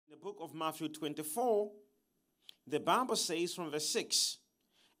book of Matthew 24, the Bible says from verse 6,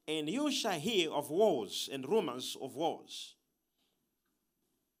 and you shall hear of wars and rumors of wars.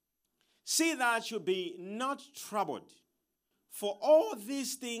 See that you be not troubled, for all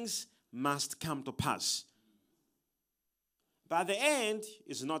these things must come to pass. But the end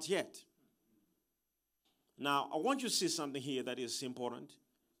is not yet. Now, I want you to see something here that is important.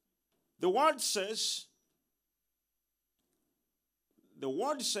 The word says,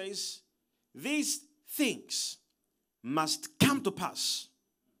 these things must come to pass.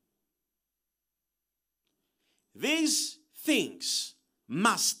 These things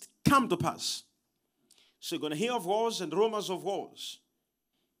must come to pass. So you're going to hear of wars and rumors of wars.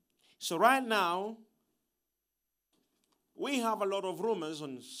 So right now, we have a lot of rumors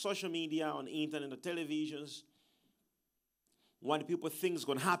on social media, on internet, on televisions. What people think is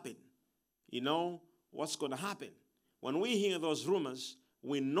going to happen. You know, what's going to happen. When we hear those rumors,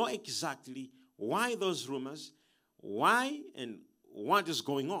 we know exactly why those rumors, why and what is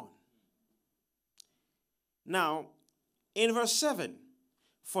going on. Now, in verse 7,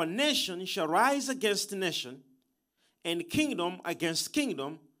 for nation shall rise against nation, and kingdom against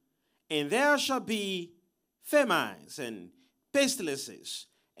kingdom, and there shall be famines and pestilences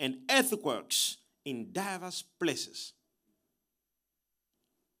and earthquakes in diverse places.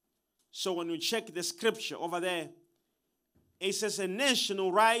 So when we check the scripture over there, it says a nation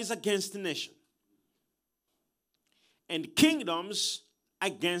will rise against a nation, and kingdoms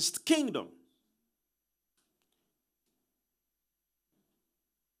against kingdom.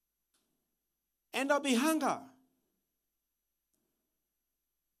 And there'll be hunger.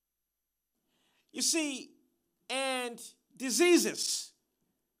 You see, and diseases,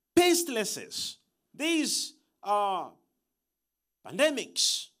 pestilences, these are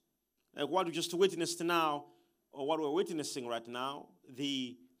pandemics, like what we just witnessed now, or what we're witnessing right now,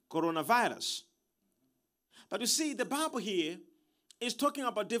 the coronavirus. But you see, the Bible here is talking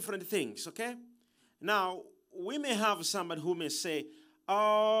about different things, okay? Now, we may have somebody who may say,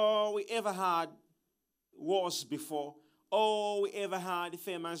 oh, we ever had wars before. Oh, we ever had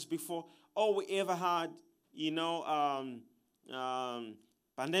famines before. Oh, we ever had,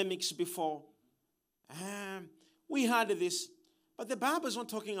 pandemics before. We had this. But the Bible is not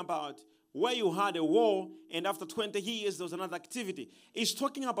talking about where you had a war and after 20 years there was another activity. It's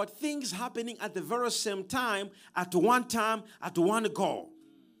talking about things happening at the very same time, at one go.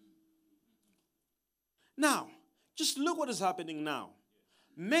 Now, just look what is happening now.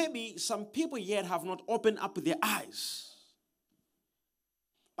 Maybe some people yet have not opened up their eyes.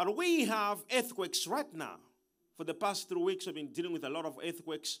 But we have earthquakes right now. For the past 3 weeks, we've been dealing with a lot of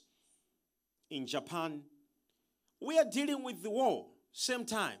earthquakes in Japan. We are dealing with the war, same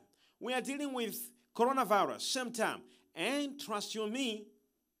time. We are dealing with coronavirus, same time. And trust you me,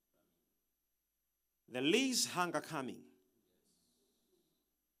 there is hunger coming.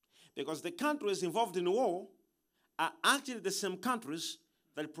 Because the countries involved in the war are actually the same countries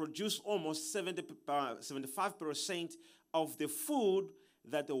that produce almost 75% of the food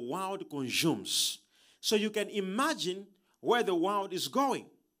that the world consumes. So you can imagine where the world is going.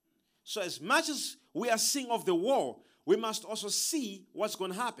 So as much as we are seeing of the war, we must also see what's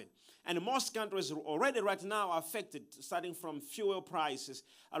going to happen. And most countries already right now are affected, starting from fuel prices,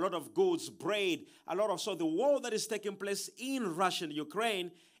 a lot of goods, bread, so the war that is taking place in Russia and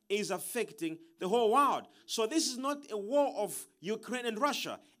Ukraine is affecting the whole world. So this is not a war of Ukraine and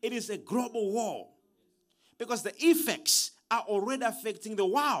Russia. It is a global war. Because the effects are already affecting the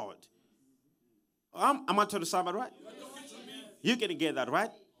world. Am I telling somebody right? You can get that,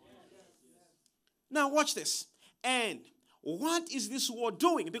 right? Now watch this. And what is this war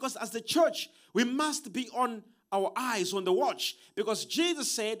doing? Because as the church, we must be on our eyes, on the watch. Because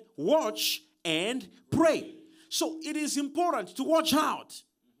Jesus said, watch and pray. So it is important to watch out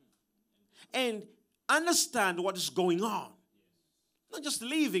and understand what is going on. Not just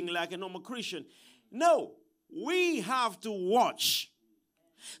living like a normal Christian. No, we have to watch.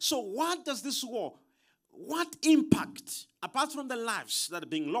 So what does this war, what impact, apart from the lives that are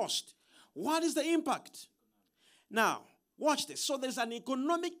being lost, what is the impact? Now, watch this. So there's an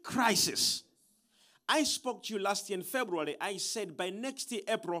economic crisis. I spoke to you last year in February. I said by next year,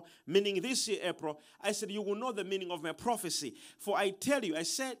 April, meaning this year, April, I said you will know the meaning of my prophecy. For I tell you, I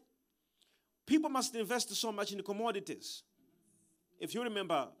said, people must invest so much in commodities. If you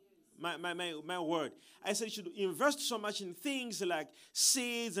remember my word, I said you should invest so much in things like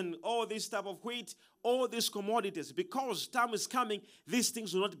seeds and all this type of wheat, all these commodities, because time is coming, these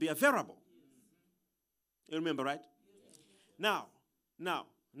things will not be available. You remember, right? Now.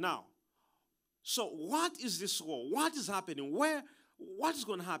 So what is this war? What is happening? what is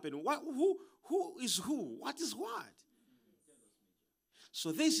going to happen? Who is who? What is what?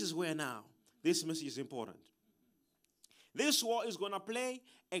 So this is where now this message is important. This war is going to play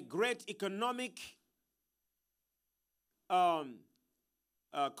a great economic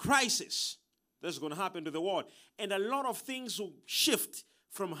crisis that's going to happen to the world. And a lot of things will shift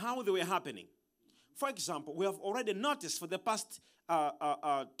from how they were happening. For example, we have already noticed for the past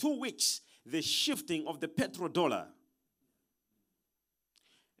 2 weeks the shifting of the petrodollar.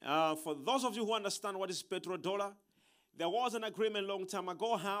 For those of you who understand what is petrodollar, there was an agreement a long time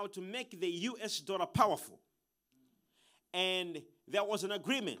ago how to make the US dollar powerful. And there was an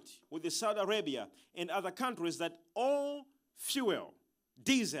agreement with the Saudi Arabia and other countries that all fuel,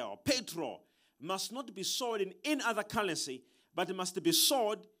 diesel, petrol must not be sold in any other currency, but it must be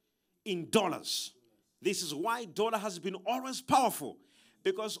sold in dollars. This is why dollar has been always powerful,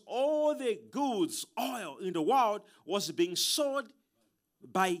 because all the goods, oil in the world was being sold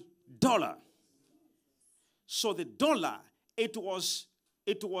by dollar. So the dollar, it was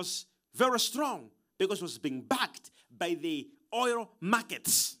very strong because it was being backed by the oil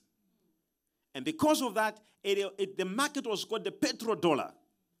markets. And because of that, the market was called the petrodollar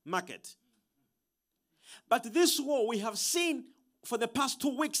market. But this war, we have seen for the past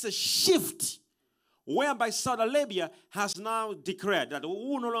 2 weeks a shift whereby Saudi Arabia has now declared that we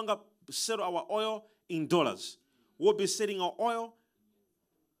will no longer sell our oil in dollars. We'll be selling our oil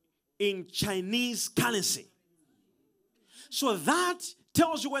in Chinese currency. So that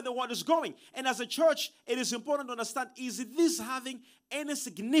tells you where the world is going. And as a church, it is important to understand, is this having any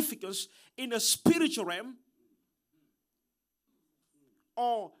significance in the spiritual realm?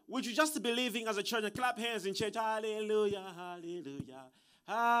 Or would you just be living as a church and clap hands in church? Hallelujah, hallelujah,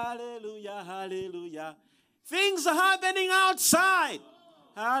 hallelujah, hallelujah. Things are happening outside.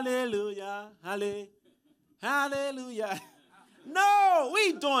 Hallelujah, hallelujah. No,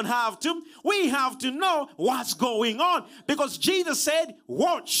 we don't have to. We have to know what's going on. Because Jesus said,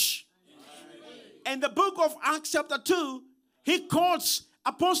 watch. In the book of Acts chapter 2, he quotes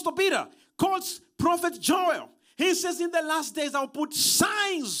Apostle Peter, quotes Prophet Joel. He says, in the last days, I'll put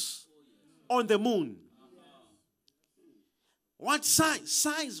signs on the moon. What signs?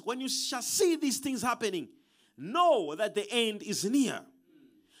 Signs, when you shall see these things happening, know that the end is near.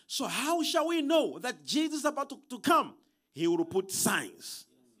 So how shall we know that Jesus is about to come? He will put signs.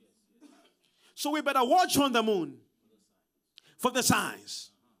 So we better watch on the moon for the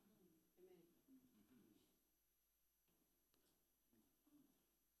signs.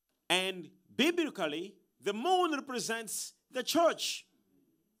 And biblically, the moon represents the church.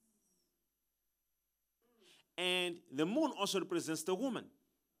 And the moon also represents the woman.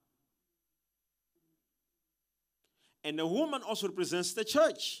 And the woman also represents the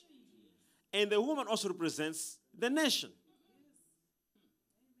church. And the woman also represents the nation.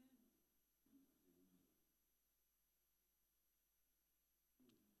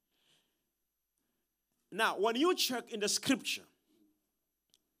 Now, when you check in the scripture,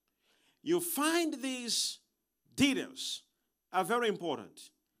 you find these details are very important.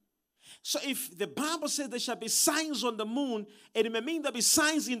 So if the Bible says there shall be signs on the moon, it may mean there'll be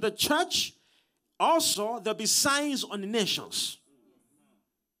signs in the church. Also, there'll be signs on the nations.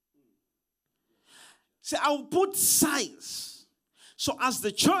 So I'll put signs. So as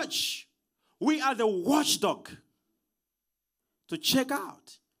the church, we are the watchdog to check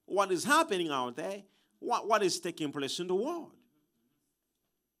out what is happening out there, what is taking place in the world.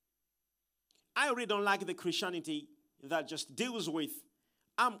 I really don't like the Christianity that just deals with,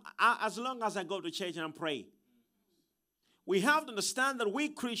 as long as I go to church and pray. We have to understand that we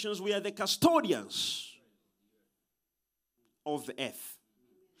Christians, we are the custodians of the earth.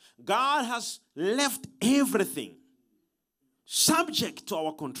 God has left everything subject to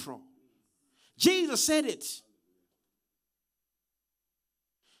our control. Jesus said it.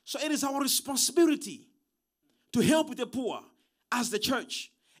 So it is our responsibility to help the poor as the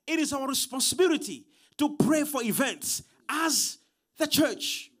church. It is our responsibility to pray for events as the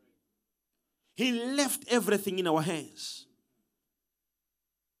church. He left everything in our hands.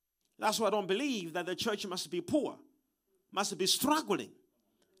 That's why I don't believe that the church must be poor, must be struggling,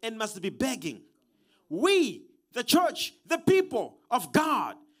 and must be begging. We, the church, the people of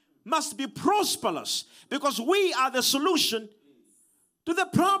God, must be prosperous because we are the solution to the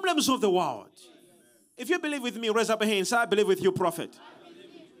problems of the world. If you believe with me, raise up your hands. I believe with you, prophet.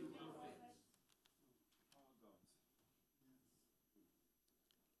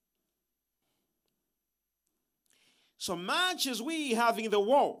 So much as we having the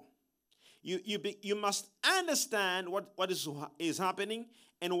war, you must understand what is happening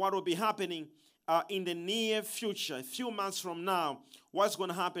and what will be happening in the near future, a few months from now, what's going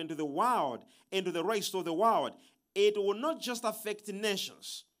to happen to the world and to the rest of the world. It will not just affect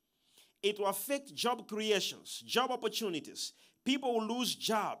nations. It will affect job creations, job opportunities. People will lose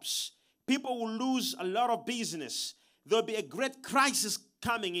jobs. People will lose a lot of business. There will be a great crisis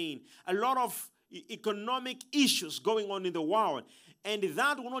coming in. A lot of economic issues going on in the world. And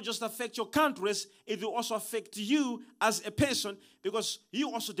that will not just affect your countries, it will also affect you as a person because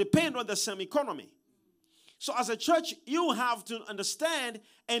you also depend on the same economy. So as a church, you have to understand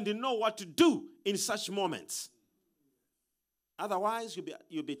and know what to do in such moments. Otherwise,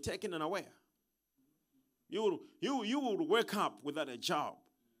 you'll be taken unaware. You will wake up without a job.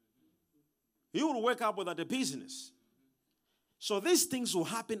 You will wake up without a business. So these things will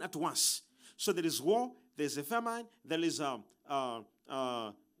happen at once. So there is war, there's a famine, there is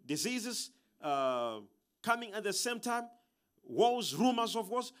diseases coming at the same time, wars, rumors of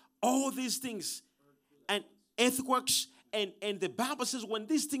wars, all these things, and earthquakes. And the Bible says when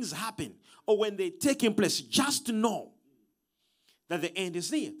these things happen or when they're taking place, just to know that the end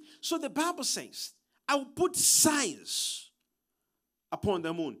is near. So the Bible says, I will put signs upon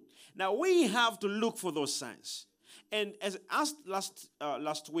the moon. Now we have to look for those signs. And as I asked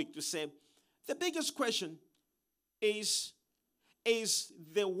last week to say, the biggest question is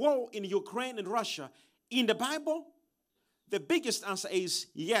the war in Ukraine and Russia in the Bible? The biggest answer is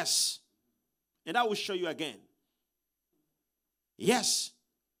yes. And I will show you again. Yes.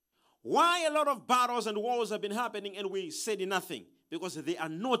 Why a lot of battles and wars have been happening and we said nothing? Because they are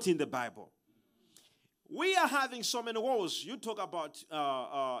not in the Bible. We are having so many wars. You talk about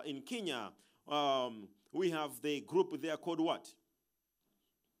in Kenya, we have the group there called what?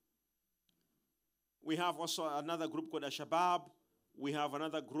 We have also another group called Al-Shabaab. We have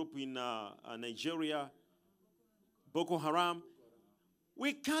another group in Nigeria, Boko Haram.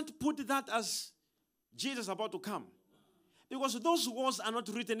 We can't put that as Jesus about to come. Because those wars are not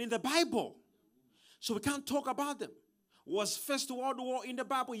written in the Bible. So we can't talk about them. Was First World War in the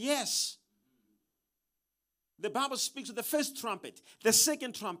Bible? Yes. The Bible speaks of the first trumpet, the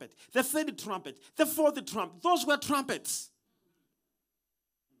second trumpet, the third trumpet, the fourth trumpet. Those were trumpets.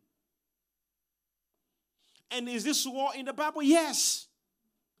 And is this war in the Bible? Yes.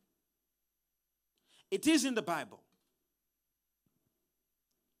 It is in the Bible.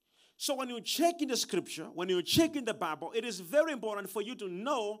 So when you check in the scripture, when you check in the Bible, it is very important for you to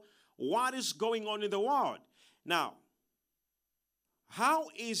know what is going on in the world. Now, how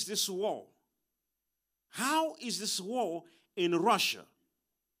is this war? How is this war in Russia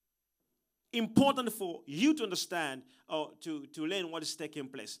important for you to understand or to learn what is taking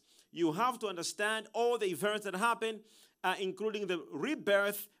place? You have to understand all the events that happened, including the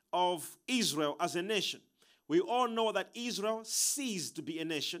rebirth of Israel as a nation. We all know that Israel ceased to be a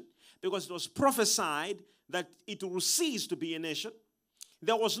nation because it was prophesied that it will cease to be a nation.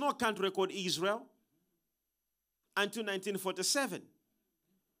 There was no country called Israel until 1947.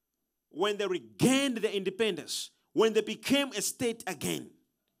 When they regained their independence, when they became a state again.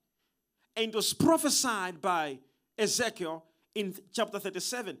 And it was prophesied by Ezekiel in chapter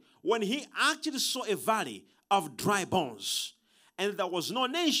 37, when he actually saw a valley of dry bones. And there was no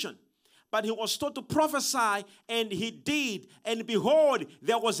nation. But he was told to prophesy, and he did. And behold,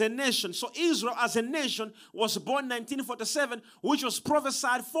 there was a nation. So Israel as a nation was born in 1947, which was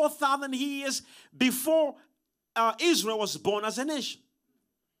prophesied 4,000 years before Israel was born as a nation.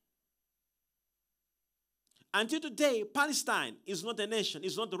 Until today, Palestine is not a nation.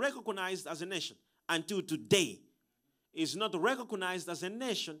 It's not recognized as a nation. Until today, it's not recognized as a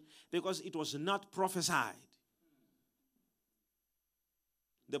nation because it was not prophesied.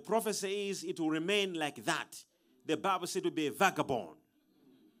 The prophecy is it will remain like that. The Bible said it will be a vagabond.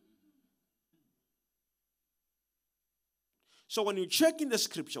 So when you check in the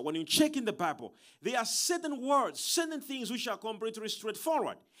scripture, when you check in the Bible, there are certain words, certain things which are completely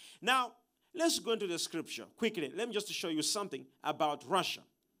straightforward. Now, let's go into the scripture quickly. Let me just show you something about Russia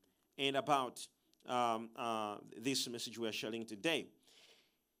and about this message we are sharing today.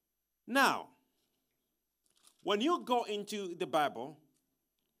 Now, when you go into the Bible,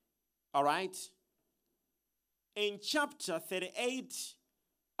 all right, in chapter 38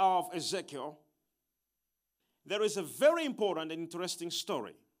 of Ezekiel, there is a very important and interesting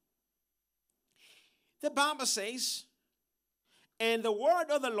story. The Bible says, and the word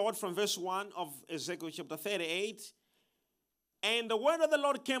of the Lord, from verse 1 of Ezekiel chapter 38, and the word of the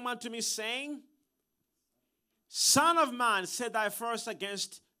Lord came unto me, saying, Son of man, set thy face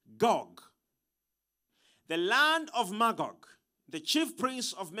against Gog, the land of Magog, the chief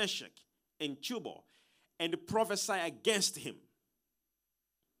prince of Meshech and Tubal, and prophesy against him.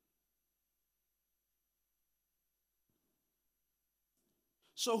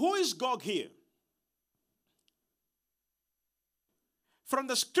 So who is Gog here? From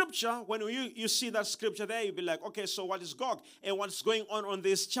the scripture, when you see that scripture there, you'll be like, okay, so what is Gog? And what's going on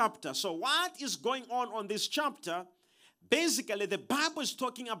this chapter? So what is going on this chapter? Basically, the Bible is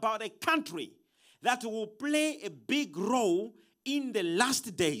talking about a country that will play a big role in the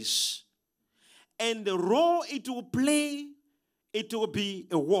last days. And the role it will play, it will be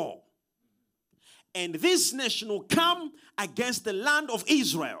a war. And this nation will come against the land of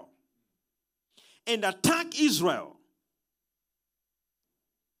Israel and attack Israel.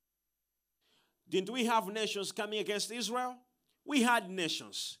 Didn't we have nations coming against Israel? We had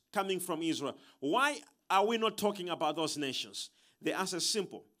nations coming from Israel. Why are we not talking about those nations? The answer is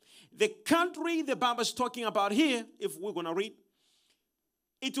simple. The country the Bible is talking about here, if we're going to read,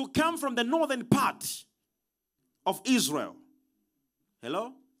 it will come from the northern part of Israel.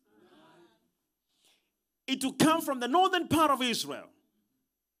 Hello? It will come from the northern part of Israel.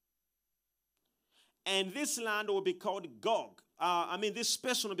 And this land will be called Gog. This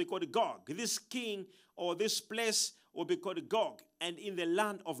person will be called Gog. This king or this place will be called Gog. And in the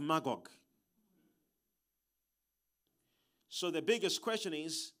land of Magog. So the biggest question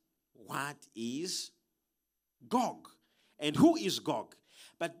is, what is Gog? And who is Gog?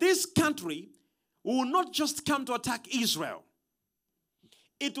 But this country will not just come to attack Israel.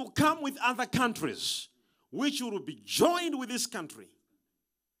 It will come with other countries, which will be joined with this country.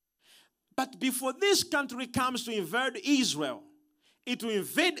 But before this country comes to invade Israel, it will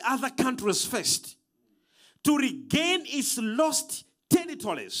invade other countries first to regain its lost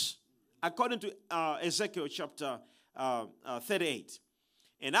territories, according to Ezekiel chapter 38.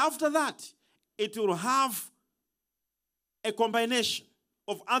 And after that, it will have a combination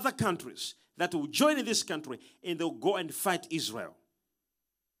of other countries that will join in this country, and they'll go and fight Israel.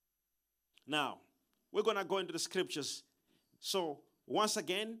 Now, we're going to go into the scriptures. So, once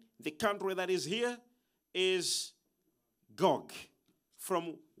again, the country that is here is Gog.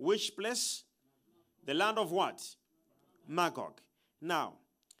 From which place? The land of what? Magog. Now,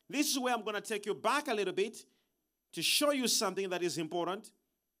 this is where I'm going to take you back a little bit to show you something that is important.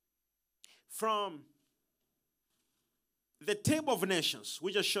 From the table of nations,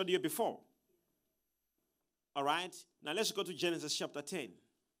 which I showed you before. All right? Now, let's go to Genesis chapter 10.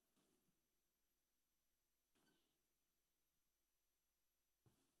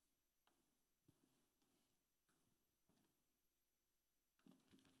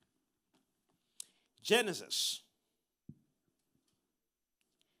 Genesis.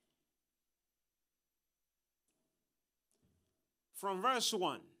 From verse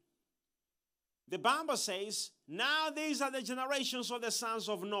 1. The Bible says, now these are the generations of the sons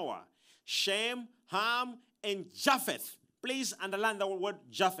of Noah. Shem, Ham, and Japheth. Please underline the word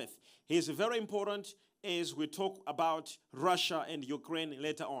Japheth. He is very important as we talk about Russia and Ukraine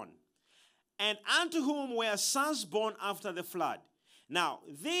later on. And unto whom were sons born after the flood. Now,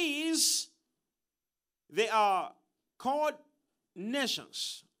 these, they are called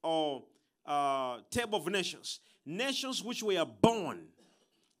nations or table of nations. Nations which were born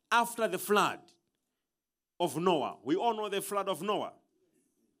after the flood of Noah. We all know the flood of Noah.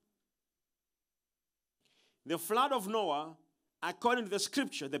 The flood of Noah, according to the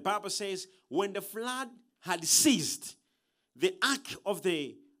scripture, the Bible says, when the flood had ceased, the ark of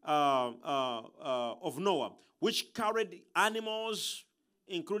Noah, which carried animals,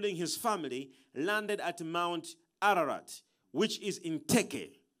 including his family, landed at Mount Ararat, which is in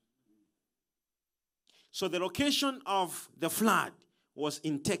Turkey. So the location of the flood was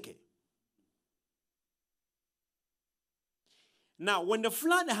in Turkey. Now, when the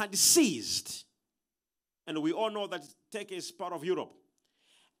flood had ceased, and we all know that Turkey is part of Europe,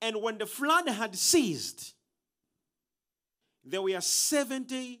 and when the flood had ceased, there were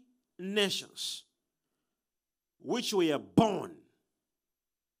 70 nations which were born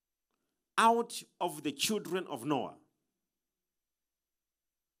out of the children of Noah.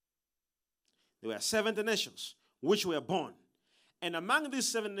 There were 70 nations which were born. And among these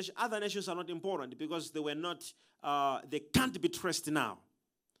 7 nations, other nations are not important because they were not, they can't be traced now.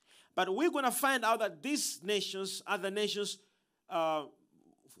 But we're going to find out that these nations, other nations,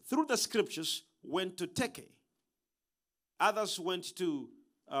 through the scriptures, went to Turkey. Others went to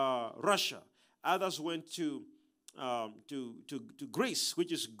Russia. Others went to Greece,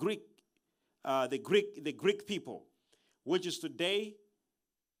 which is Greek, the Greek people, which is today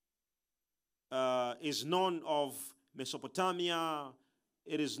is known of Mesopotamia.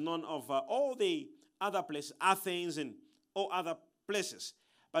 It is known of all the other places, Athens and all other places.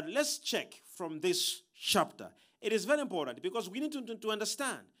 But let's check from this chapter. It is very important because we need to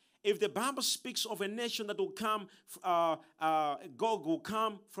understand If the Bible speaks of a nation that will come, Gog will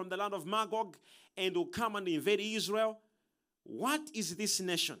come from the land of Magog and will come and invade Israel, what is this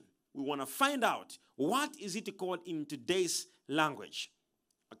nation? We want to find out what is it called in today's language.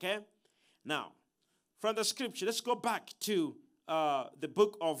 Okay? Now, from the scripture, let's go back to the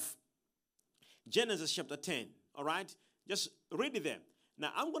book of Genesis chapter 10. All right? Just read it there.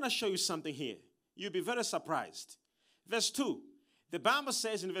 Now, I'm going to show you something here. You'll be very surprised. Verse 2. The Bible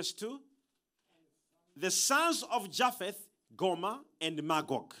says in verse 2, the sons of Japheth, Gomer, and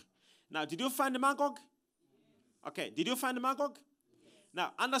Magog. Now, did you find Magog? Okay, did you find Magog?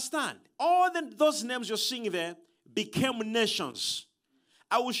 Now, understand, all those names you're seeing there became nations.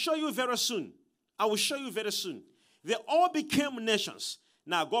 I will show you very soon. I will show you very soon. They all became nations.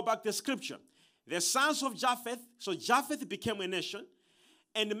 Now, go back to the scripture. The sons of Japheth, so Japheth became a nation,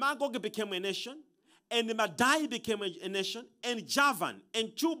 and Magog became a nation, and Madai became a nation, and Javan,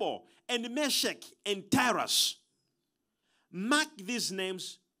 and Tubal, and Meshech, and Tiras. Mark these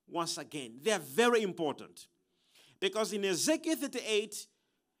names once again. They are very important. Because in Ezekiel 38,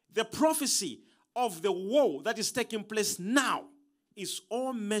 the prophecy of the war that is taking place now is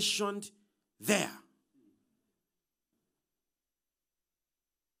all mentioned there.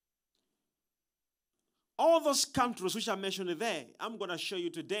 All those countries which are mentioned there, I'm going to show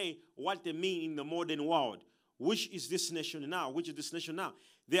you today what they mean in the modern world. Which is this nation now? Which is this nation now?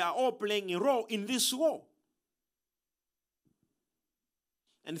 They are all playing a role in this war.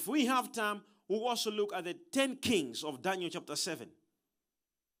 And if we have time, we'll also look at the 10 kings of Daniel chapter 7.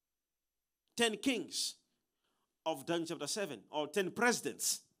 10 kings of Daniel chapter 7, or 10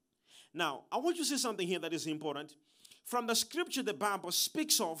 presidents. Now, I want you to see something here that is important. From the scripture the Bible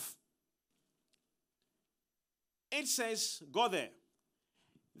speaks of, it says, go there.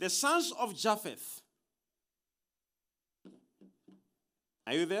 The sons of Japheth.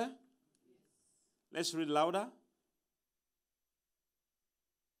 Are you there? Let's read louder.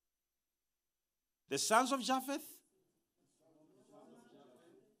 The sons of Japheth.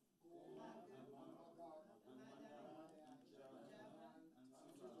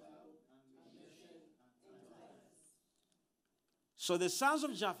 So the sons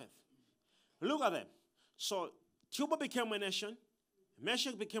of Japheth. Look at them. So Tubal became a nation,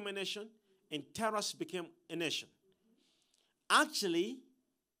 Meshech became a nation, and Tiras became a nation. Actually,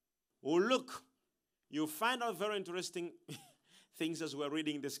 look, you'll find out very interesting things as we're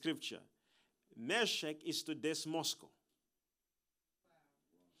reading the scripture. Meshech is today's Moscow.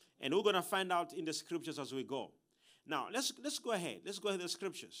 And we're going to find out in the scriptures as we go. Now, let's go ahead. Let's go ahead to the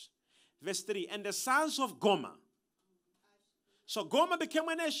scriptures. Verse 3, and the sons of Gomer. So Gomer became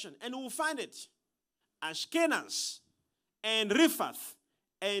a nation, and we'll find it. Ashkenaz, and Riphath,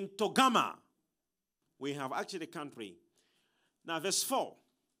 and Togama. We have actually a country. Now, verse 4.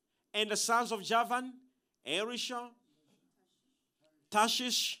 And the sons of Javan, Erisha,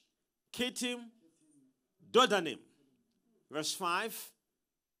 Tashish, Kittim, Dodanim. Verse 5.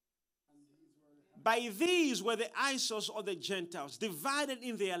 By these were the Isos or the Gentiles, divided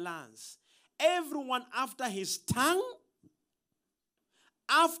in their lands, everyone after his tongue,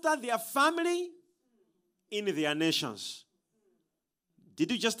 after their family, in their nations. Did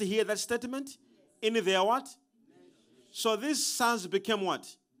you just hear that statement? In their what? So these sons became what?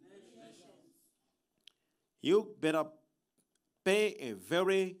 You better pay a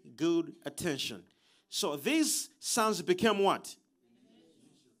very good attention. So these sons became what?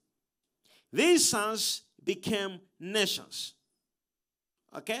 These sons became nations.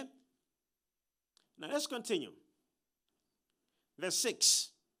 Okay? Now let's continue. Verse 6.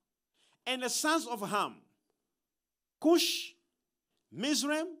 And the sons of Ham, Cush,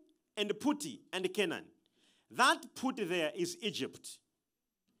 Mizraim, and Puti, and Canaan. That Puti there is Egypt.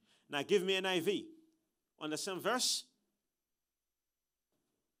 Now give me an NIV on the same verse.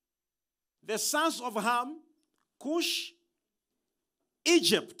 The sons of Ham, Cush,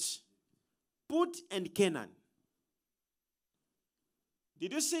 Egypt, Put, and Canaan.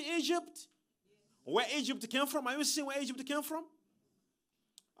 Did you see Egypt? Where Egypt came from? Are you seeing where Egypt came from?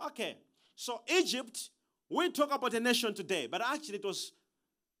 Okay. So Egypt, we talk about a nation today, but actually it was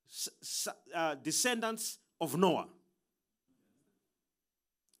descendants of Noah.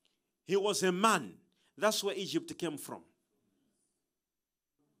 He was a man. That's where Egypt came from.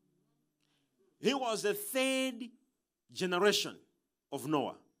 He was the third generation of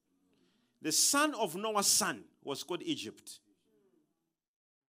Noah. The son of Noah's son was called Egypt.